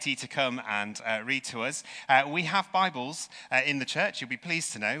To come and read to us. We have Bibles in the church, you'll be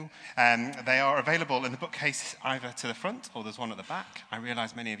pleased to know. They are available in the bookcase either to the front or there's one at the back. I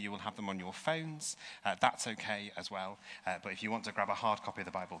realise many of you will have them on your phones. That's okay as well. But if you want to grab a hard copy of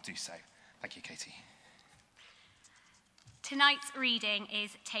the Bible, do so. Thank you, Katie. Tonight's reading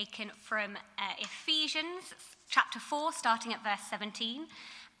is taken from Ephesians chapter 4, starting at verse 17.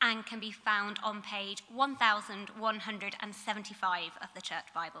 And can be found on page 1175 of the church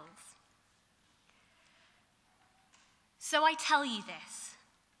Bibles. So I tell you this,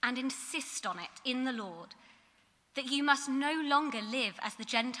 and insist on it in the Lord, that you must no longer live as the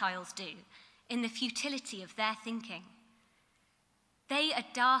Gentiles do, in the futility of their thinking. They are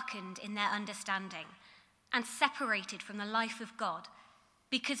darkened in their understanding and separated from the life of God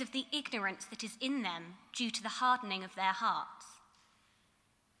because of the ignorance that is in them due to the hardening of their hearts.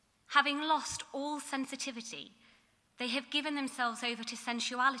 Having lost all sensitivity, they have given themselves over to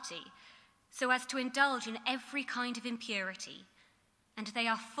sensuality so as to indulge in every kind of impurity, and they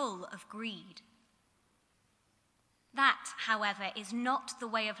are full of greed. That, however, is not the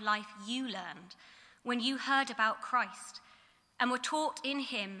way of life you learned when you heard about Christ and were taught in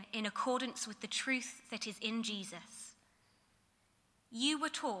him in accordance with the truth that is in Jesus. You were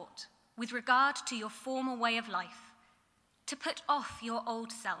taught, with regard to your former way of life, to put off your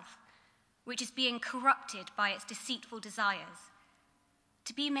old self, which is being corrupted by its deceitful desires,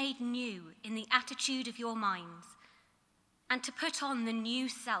 to be made new in the attitude of your minds, and to put on the new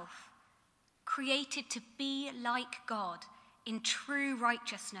self, created to be like God in true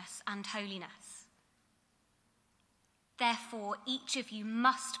righteousness and holiness. Therefore, each of you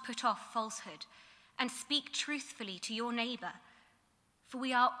must put off falsehood and speak truthfully to your neighbor, for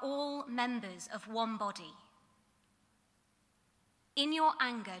we are all members of one body. In your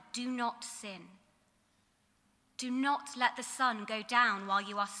anger, do not sin. Do not let the sun go down while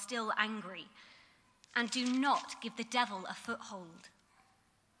you are still angry, and do not give the devil a foothold.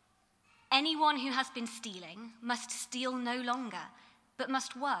 Anyone who has been stealing must steal no longer, but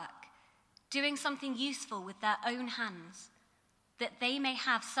must work, doing something useful with their own hands, that they may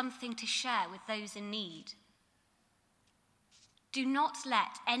have something to share with those in need. Do not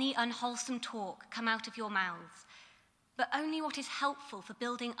let any unwholesome talk come out of your mouths, but only what is helpful for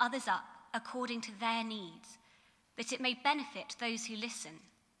building others up according to their needs, that it may benefit those who listen.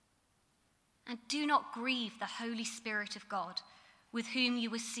 And do not grieve the Holy Spirit of God, with whom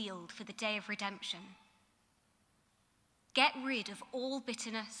you were sealed for the day of redemption. Get rid of all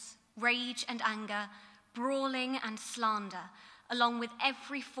bitterness, rage and anger, brawling and slander, along with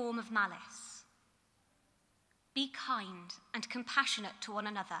every form of malice. Be kind and compassionate to one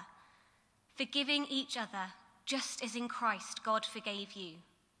another, forgiving each other, just as in Christ God forgave you.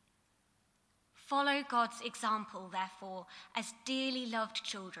 Follow God's example, therefore, as dearly loved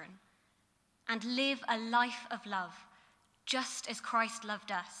children, and live a life of love, just as Christ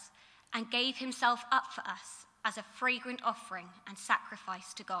loved us and gave himself up for us as a fragrant offering and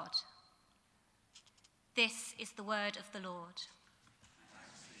sacrifice to God. This is the word of the Lord.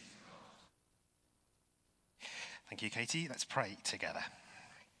 Thank you, Katie. Let's pray together.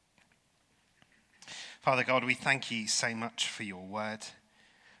 Father God, we thank you so much for your word.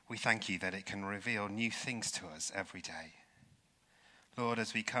 We thank you that it can reveal new things to us every day. Lord,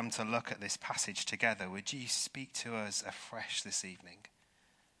 as we come to look at this passage together, would you speak to us afresh this evening?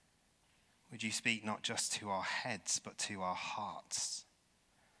 Would you speak not just to our heads, but to our hearts,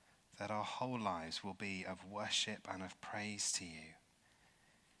 that our whole lives will be of worship and of praise to you.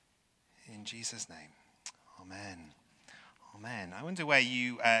 In Jesus' name, amen. Amen. I wonder where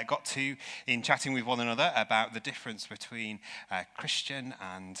you got to in chatting with one another about the difference between a Christian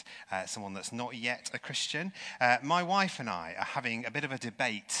and someone that's not yet a Christian. My wife and I are having a bit of a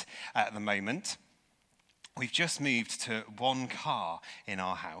debate at the moment. We've just moved to one car in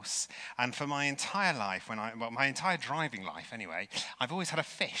our house, and for my entire life, my entire driving life anyway, I've always had a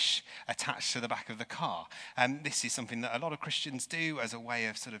fish attached to the back of the car. This is something that a lot of Christians do as a way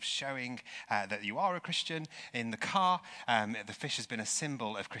of sort of showing that you are a Christian in the car. The fish has been a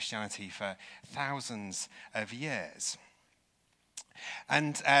symbol of Christianity for thousands of years.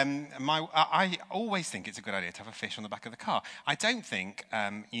 And I always think it's a good idea to have a fish on the back of the car. I don't think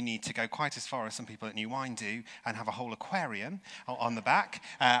you need to go quite as far as some people at New Wine do and have a whole aquarium on the back.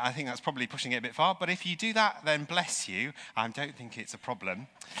 I think that's probably pushing it a bit far. But if you do that, then bless you. I don't think it's a problem.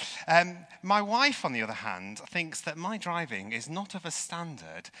 My wife, on the other hand, thinks that my driving is not of a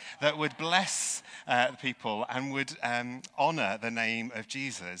standard that would bless people and would honour the name of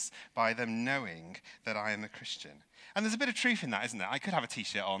Jesus by them knowing that I am a Christian. And there's a bit of truth in that, isn't there? I could have a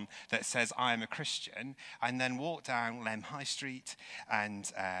T-shirt on that says I am a Christian and then walk down Lem High Street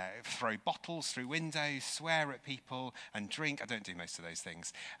and throw bottles through windows, swear at people and drink. I don't do most of those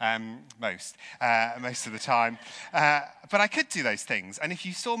things, most of the time. But I could do those things. And if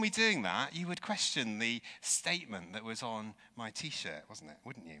you saw me doing that, you would question the statement that was on my T-shirt, wasn't it?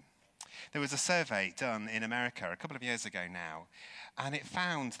 Wouldn't you? There was a survey done in America a couple of years ago now, and it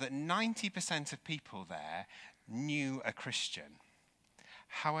found that 90% of people there knew a Christian.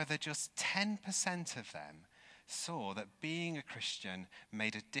 However, just 10% of them saw that being a Christian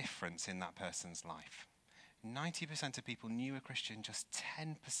made a difference in that person's life. 90% of people knew a Christian, just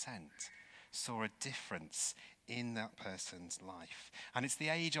 10% saw a difference in that person's life. And it's the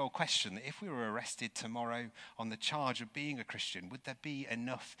age-old question that if we were arrested tomorrow on the charge of being a Christian, would there be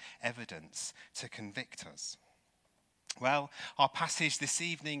enough evidence to convict us? Well, our passage this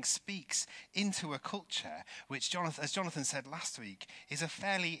evening speaks into a culture which, as Jonathan said last week, is a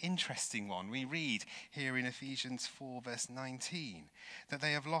fairly interesting one. We read here in Ephesians 4 verse 19 that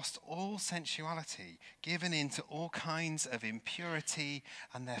they have lost all sensuality, given in to all kinds of impurity,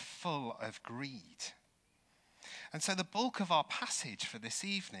 and they're full of greed. And so the bulk of our passage for this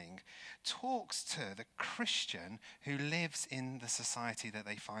evening talks to the Christian who lives in the society that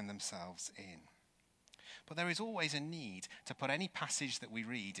they find themselves in. But there is always a need to put any passage that we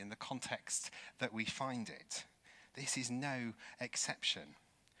read in the context that we find it. This is no exception.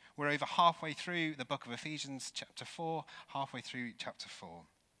 We're over halfway through the book of Ephesians, chapter 4, halfway through chapter 4.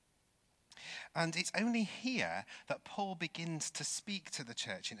 And it's only here that Paul begins to speak to the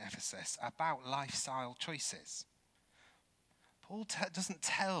church in Ephesus about lifestyle choices. Paul doesn't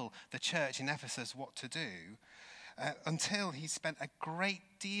tell the church in Ephesus what to do until he's spent a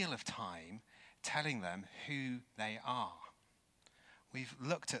great deal of time telling them who they are. We've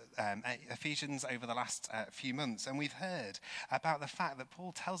looked at Ephesians over the last few months, and we've heard about the fact that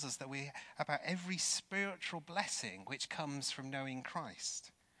Paul tells us about every spiritual blessing which comes from knowing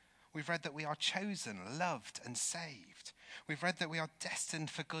Christ. We've read that we are chosen, loved, and saved. We've read that we are destined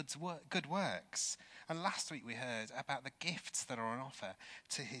for good works. And last week we heard about the gifts that are on offer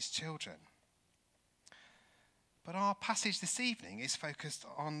to his children. But our passage this evening is focused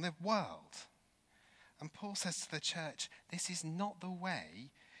on the world. And Paul says to the church, this is not the way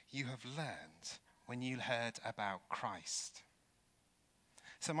you have learned when you heard about Christ.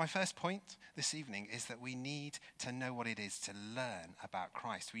 So my first point this evening is that we need to know what it is to learn about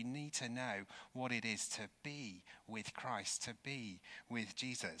Christ. We need to know what it is to be with Christ, to be with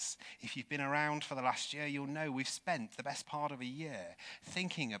Jesus. If you've been around for the last year, you'll know we've spent the best part of a year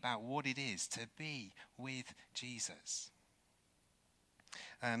thinking about what it is to be with Jesus.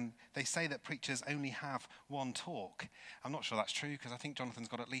 They say that preachers only have one talk. I'm not sure that's true because I think Jonathan's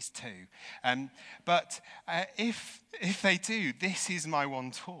got at least two. But if they do, this is my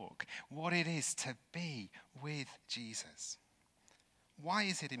one talk. What it is to be with Jesus. Why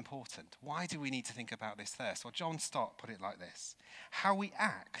is it important? Why do we need to think about this first? Well, John Stott put it like this. How we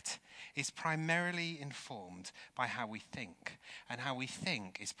act is primarily informed by how we think. And how we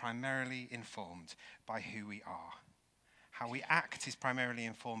think is primarily informed by who we are. How we act is primarily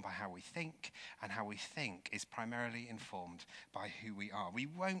informed by how we think, and how we think is primarily informed by who we are. We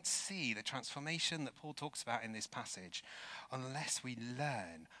won't see the transformation that Paul talks about in this passage unless we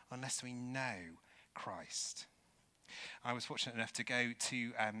learn, unless we know Christ. I was fortunate enough to go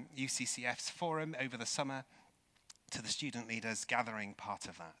to UCCF's forum over the summer, to the student leaders gathering part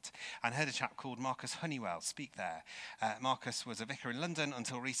of that, and heard a chap called Marcus Honeywell speak there. Marcus was a vicar in London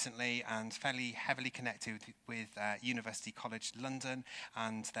until recently and fairly heavily connected with University College London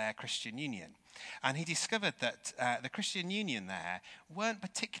and their Christian Union. And he discovered that the Christian Union there weren't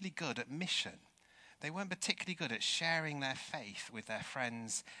particularly good at mission. They weren't particularly good at sharing their faith with their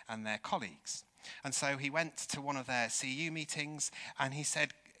friends and their colleagues. And so he went to one of their CU meetings and he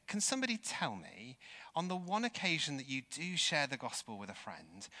said, can somebody tell me, on the one occasion that you do share the gospel with a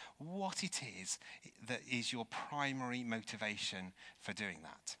friend, what it is that is your primary motivation for doing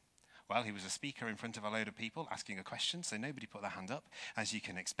that? Well, he was a speaker in front of a load of people asking a question, so nobody put their hand up, as you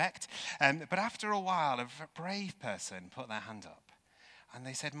can expect. But after a while, a brave person put their hand up. And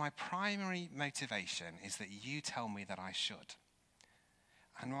they said, my primary motivation is that you tell me that I should.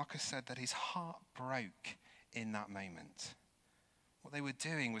 And Marcus said that his heart broke in that moment. What they were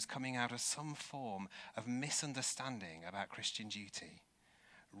doing was coming out of some form of misunderstanding about Christian duty,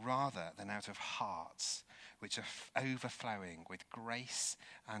 rather than out of hearts which are overflowing with grace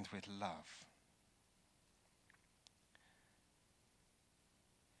and with love.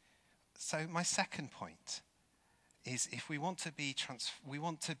 So my second point is if we want to be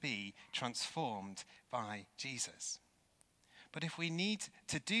transformed by Jesus. But if we need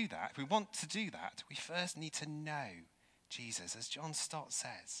to do that, if we want to do that, we first need to know Jesus. As John Stott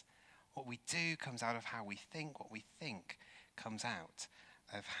says, what we do comes out of how we think. What we think comes out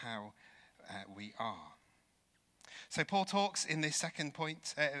of how we are. So Paul talks in this second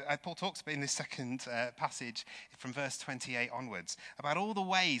passage from verse 28 onwards about all the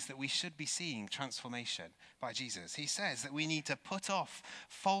ways that we should be seeing transformation by Jesus. He says that we need to put off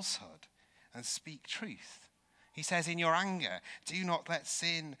falsehood and speak truth. He says, in your anger, do not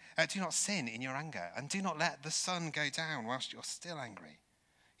sin in your anger, and do not let the sun go down whilst you're still angry.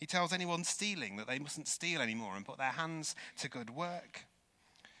 He tells anyone stealing that they mustn't steal anymore and put their hands to good work.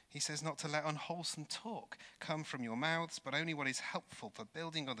 He says not to let unwholesome talk come from your mouths, but only what is helpful for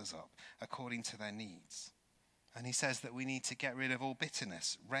building others up according to their needs. And he says that we need to get rid of all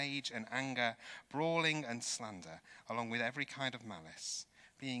bitterness, rage and anger, brawling and slander, along with every kind of malice,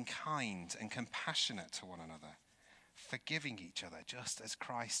 being kind and compassionate to one another, forgiving each other just as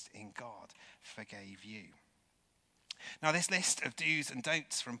Christ in God forgave you. Now, this list of do's and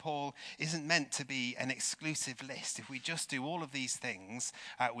don'ts from Paul isn't meant to be an exclusive list. If we just do all of these things,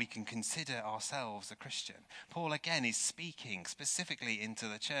 we can consider ourselves a Christian. Paul, again, is speaking specifically into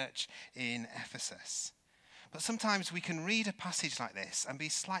the church in Ephesus. But sometimes we can read a passage like this and be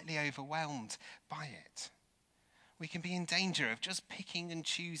slightly overwhelmed by it. We can be in danger of just picking and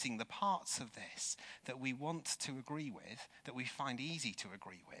choosing the parts of this that we want to agree with, that we find easy to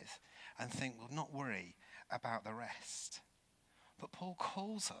agree with, and think, well, not worry about the rest. But Paul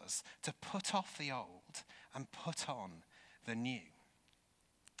calls us to put off the old and put on the new.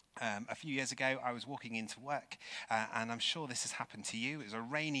 A few years ago, I was walking into work, and I'm sure this has happened to you. It was a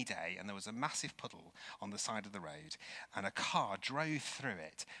rainy day, and there was a massive puddle on the side of the road, and a car drove through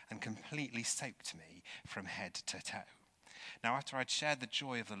it and completely soaked me from head to toe. Now, after I'd shared the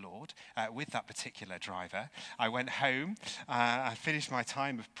joy of the Lord with that particular driver, I went home, I finished my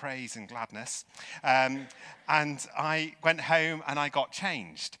time of praise and gladness, and I went home and I got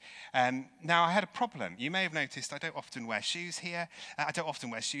changed. Now, I had a problem. You may have noticed I don't often wear shoes here. I don't often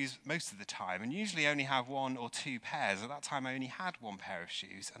wear shoes most of the time, and usually only have one or two pairs. At that time, I only had one pair of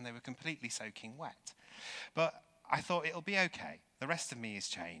shoes, and they were completely soaking wet. But I thought it'll be okay. The rest of me is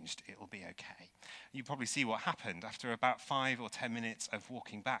changed. It'll be okay. You probably see what happened after about 5 or 10 minutes of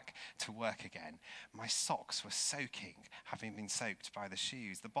walking back to work again. My socks were soaking, having been soaked by the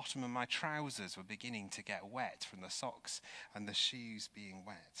shoes. The bottom of my trousers were beginning to get wet from the socks and the shoes being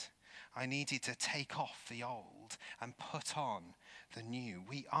wet. I needed to take off the old and put on the new.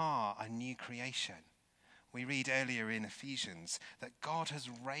 We are a new creation. We read earlier in Ephesians that God has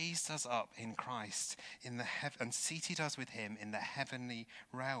raised us up in Christ and seated us with him in the heavenly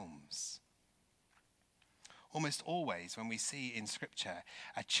realms. Almost always when we see in Scripture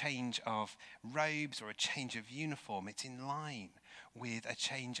a change of robes or a change of uniform, it's in line with a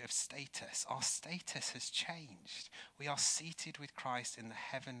change of status. Our status has changed. We are seated with Christ in the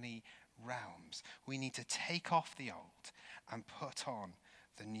heavenly realms. We need to take off the old and put on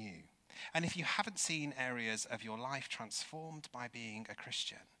the new. And if you haven't seen areas of your life transformed by being a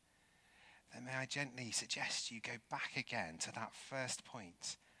Christian, then may I gently suggest you go back again to that first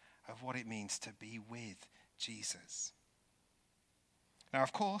point of what it means to be with Jesus. Now,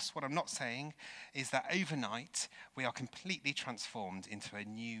 of course, what I'm not saying is that overnight we are completely transformed into a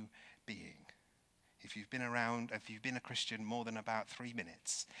new being. If you've been a Christian more than about 3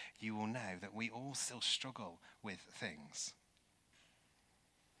 minutes, you will know that we all still struggle with things.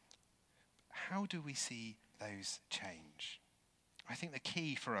 How do we see those change? I think the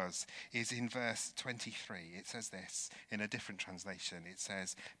key for us is in verse 23. It says this in a different translation. It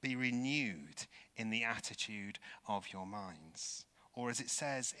says, be renewed in the attitude of your minds. Or as it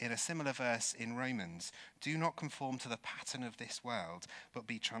says in a similar verse in Romans, do not conform to the pattern of this world, but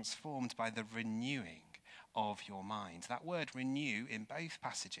be transformed by the renewing of your mind. That word renew in both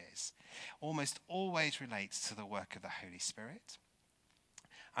passages almost always relates to the work of the Holy Spirit,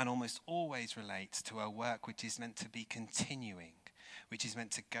 and almost always relates to a work which is meant to be continuing, which is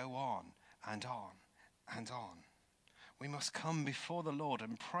meant to go on and on and on. We must come before the Lord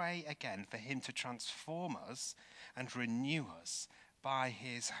and pray again for him to transform us and renew us by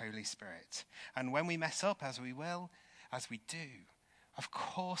his Holy Spirit. And when we mess up, as we do, of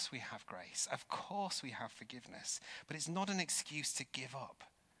course we have grace, of course we have forgiveness, but it's not an excuse to give up.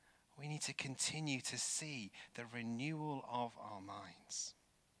 We need to continue to see the renewal of our minds.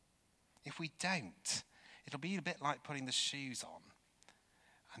 If we don't, it'll be a bit like putting the shoes on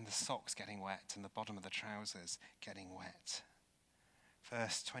and the socks getting wet and the bottom of the trousers getting wet.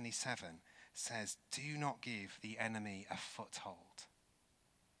 Verse 27 says, do not give the enemy a foothold.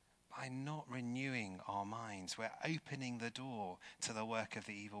 By not renewing our minds, we're opening the door to the work of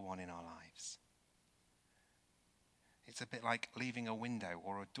the evil one in our lives. It's a bit like leaving a window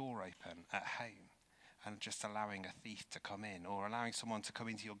or a door open at home and just allowing a thief to come in, or allowing someone to come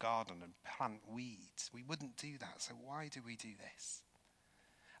into your garden and plant weeds. We wouldn't do that, so why do we do this?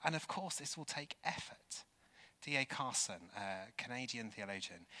 And of course, this will take effort. D.A. Carson, a Canadian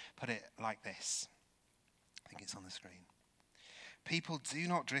theologian, put it like this. I think it's on the screen. People do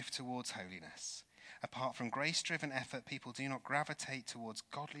not drift towards holiness. Apart from grace-driven effort, people do not gravitate towards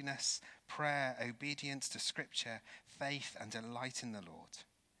godliness, prayer, obedience to Scripture, faith, and delight in the Lord.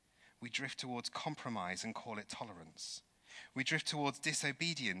 We drift towards compromise and call it tolerance. We drift towards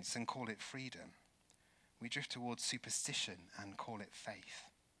disobedience and call it freedom. We drift towards superstition and call it faith.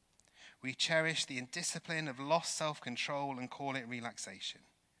 We cherish the indiscipline of lost self-control and call it relaxation.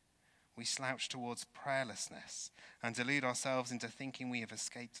 We slouch towards prayerlessness and delude ourselves into thinking we have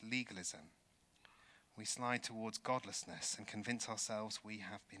escaped legalism. We slide towards godlessness and convince ourselves we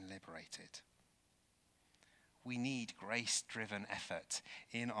have been liberated. We need grace-driven effort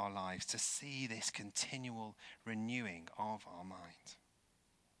in our lives to see this continual renewing of our mind.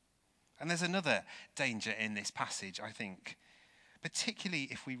 And there's another danger in this passage, I think, particularly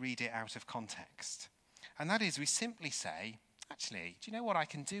if we read it out of context. And that is, we simply say, actually, do you know what? I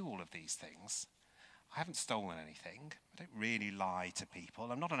can do all of these things. I haven't stolen anything. I don't really lie to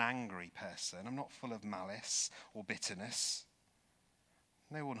people. I'm not an angry person. I'm not full of malice or bitterness.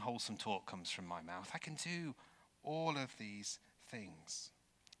 No unwholesome talk comes from my mouth. I can do all of these things.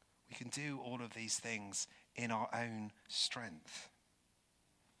 We can do all of these things in our own strength.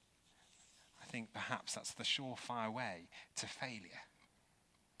 I think perhaps that's the surefire way to failure.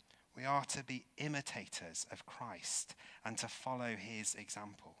 We are to be imitators of Christ and to follow his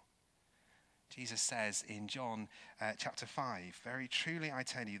example. Jesus says in John chapter 5, very truly I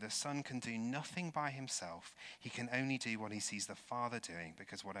tell you, the Son can do nothing by himself. He can only do what he sees the Father doing,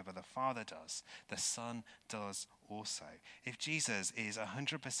 because whatever the Father does, the Son does also. If Jesus is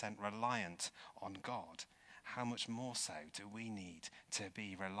 100% reliant on God, how much more so do we need to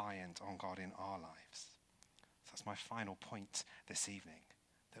be reliant on God in our lives? So that's my final point this evening,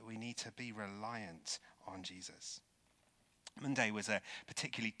 that we need to be reliant on Jesus. Monday was a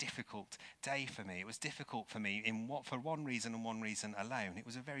particularly difficult day for me. It was difficult for me for one reason and one reason alone. It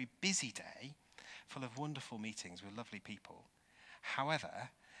was a very busy day, full of wonderful meetings with lovely people. However,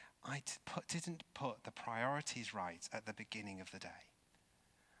 I didn't put the priorities right at the beginning of the day.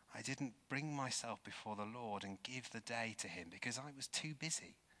 I didn't bring myself before the Lord and give the day to him because I was too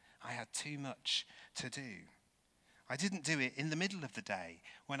busy. I had too much to do. I didn't do it in the middle of the day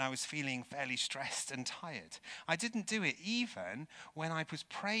when I was feeling fairly stressed and tired. I didn't do it even when I was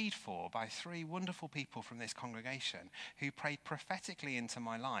prayed for by 3 wonderful people from this congregation who prayed prophetically into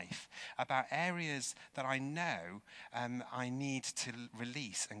my life about areas that I know I need to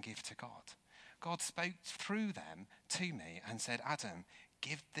release and give to God. God spoke through them to me and said, Adam,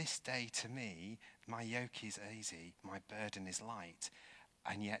 give this day to me. My yoke is easy, my burden is light.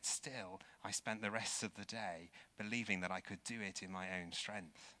 And yet still, I spent the rest of the day believing that I could do it in my own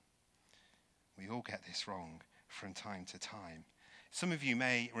strength. We all get this wrong from time to time. Some of you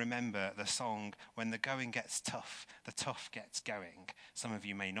may remember the song, When the Going Gets Tough, the Tough Gets Going. Some of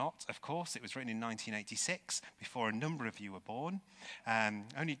you may not, of course. It was written in 1986, before a number of you were born.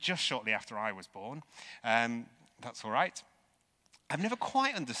 Only just shortly after I was born. That's all right. I've never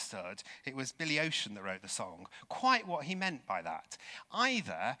quite understood, it was Billy Ocean that wrote the song, quite what he meant by that.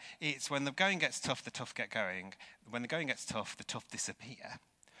 Either it's when the going gets tough, the tough get going. When the going gets tough, the tough disappear.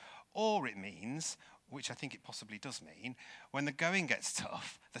 Or it means, which I think it possibly does mean, when the going gets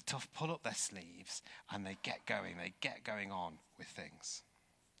tough, the tough pull up their sleeves and they get going on with things.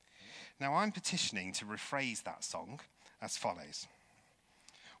 Now I'm petitioning to rephrase that song as follows.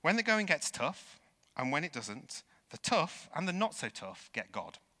 When the going gets tough, and when it doesn't, the tough and the not so tough get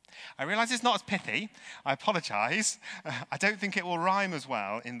God. I realise it's not as pithy. I apologise. I don't think it will rhyme as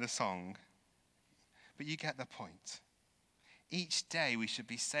well in the song. But you get the point. Each day we should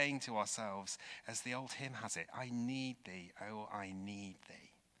be saying to ourselves, as the old hymn has it, I need thee, oh, I need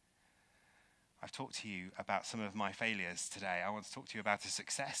thee. I've talked to you about some of my failures today. I want to talk to you about a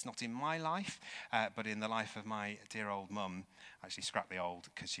success, not in my life, but in the life of my dear old mum. Actually, scrap the old,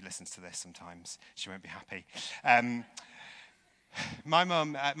 because she listens to this sometimes. She won't be happy. My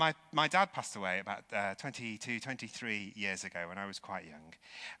mum, my dad passed away about 22, 23 years ago when I was quite young.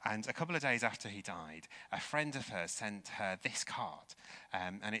 And a couple of days after he died, a friend of hers sent her this card.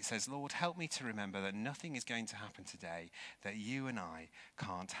 And it says, "Lord, help me to remember that nothing is going to happen today that you and I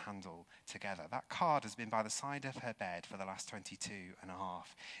can't handle together." That card has been by the side of her bed for the last 22 and a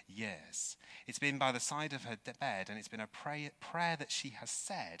half years. It's been by the side of her bed, and it's been a prayer that she has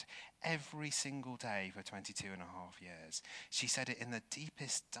said every single day for 22 and a half years. She said it in the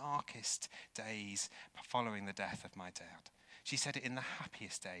deepest, darkest days following the death of my dad. She said it in the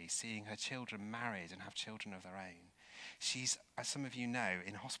happiest days, seeing her children married and have children of their own. She's, as some of you know,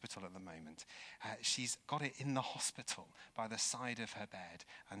 in hospital at the moment. She's got it in the hospital by the side of her bed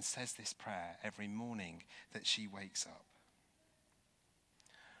and says this prayer every morning that she wakes up.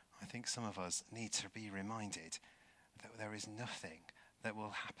 I think some of us need to be reminded that there is nothing that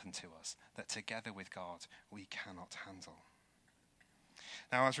will happen to us that together with God we cannot handle.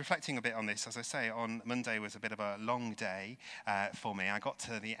 Now, I was reflecting a bit on this. As I say, on Monday was a bit of a long day for me. I got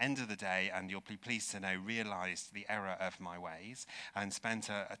to the end of the day, and you'll be pleased to know, realised the error of my ways and spent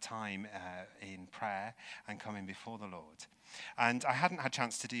a time in prayer and coming before the Lord. And I hadn't had a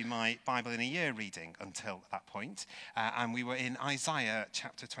chance to do my Bible in a year reading until that point. And we were in Isaiah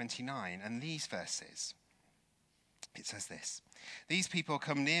chapter 29, and these verses. It says this: "These people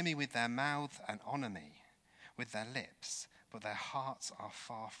come near me with their mouth and honour me with their lips, but their hearts are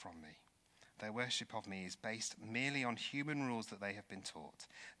far from me. Their worship of me is based merely on human rules that they have been taught.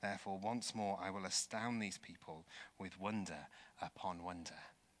 Therefore, once more, I will astound these people with wonder upon wonder."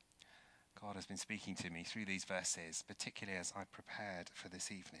 God has been speaking to me through these verses, particularly as I prepared for this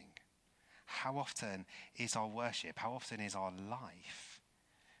evening. How often is our worship, how often is our life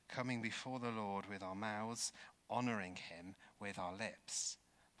coming before the Lord with our mouths, honouring him with our lips,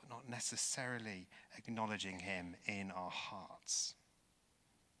 but not necessarily acknowledging him in our hearts?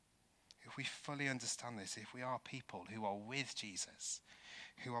 If we fully understand this, if we are people who are with Jesus,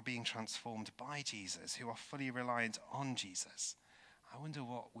 who are being transformed by Jesus, who are fully reliant on Jesus, I wonder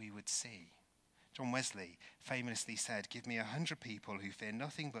what we would see. John Wesley famously said, "Give me 100 people who fear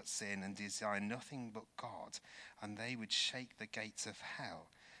nothing but sin and desire nothing but God, and they would shake the gates of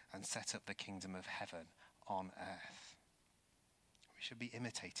hell and set up the kingdom of heaven on earth." We should be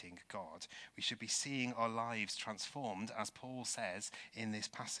imitating God. We should be seeing our lives transformed, as Paul says in this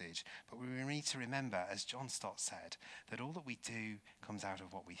passage. But we need to remember, as John Stott said, that all that we do comes out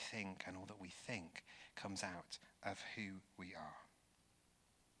of what we think, and all that we think comes out of who we are.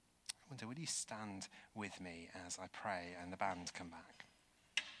 I wonder, would you stand with me as I pray and the band come back?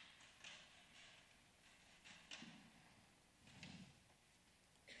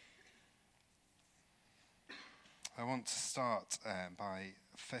 I want to start by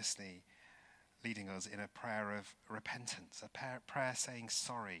firstly leading us in a prayer of repentance, a prayer saying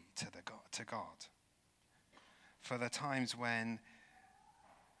sorry to God for the times when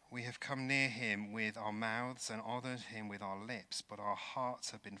we have come near him with our mouths and honoured him with our lips, but our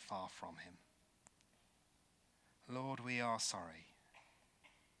hearts have been far from him. Lord, we are sorry.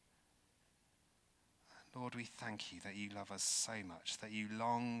 Lord, we thank you that you love us so much, that you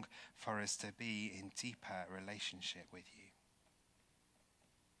long for us to be in deeper relationship with you.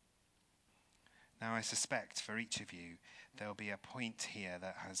 Now, I suspect for each of you, there'll be a point here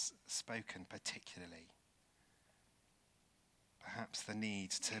that has spoken particularly. Perhaps the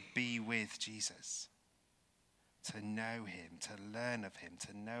need to be with Jesus, to know him, to learn of him,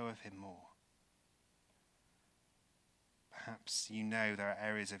 to know of him more. Perhaps you know there are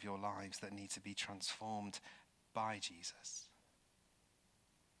areas of your lives that need to be transformed by Jesus.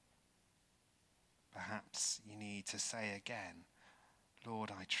 Perhaps you need to say again, "Lord,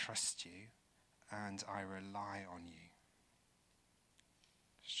 I trust you and I rely on you."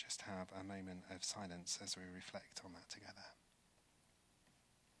 Let's just have a moment of silence as we reflect on that together.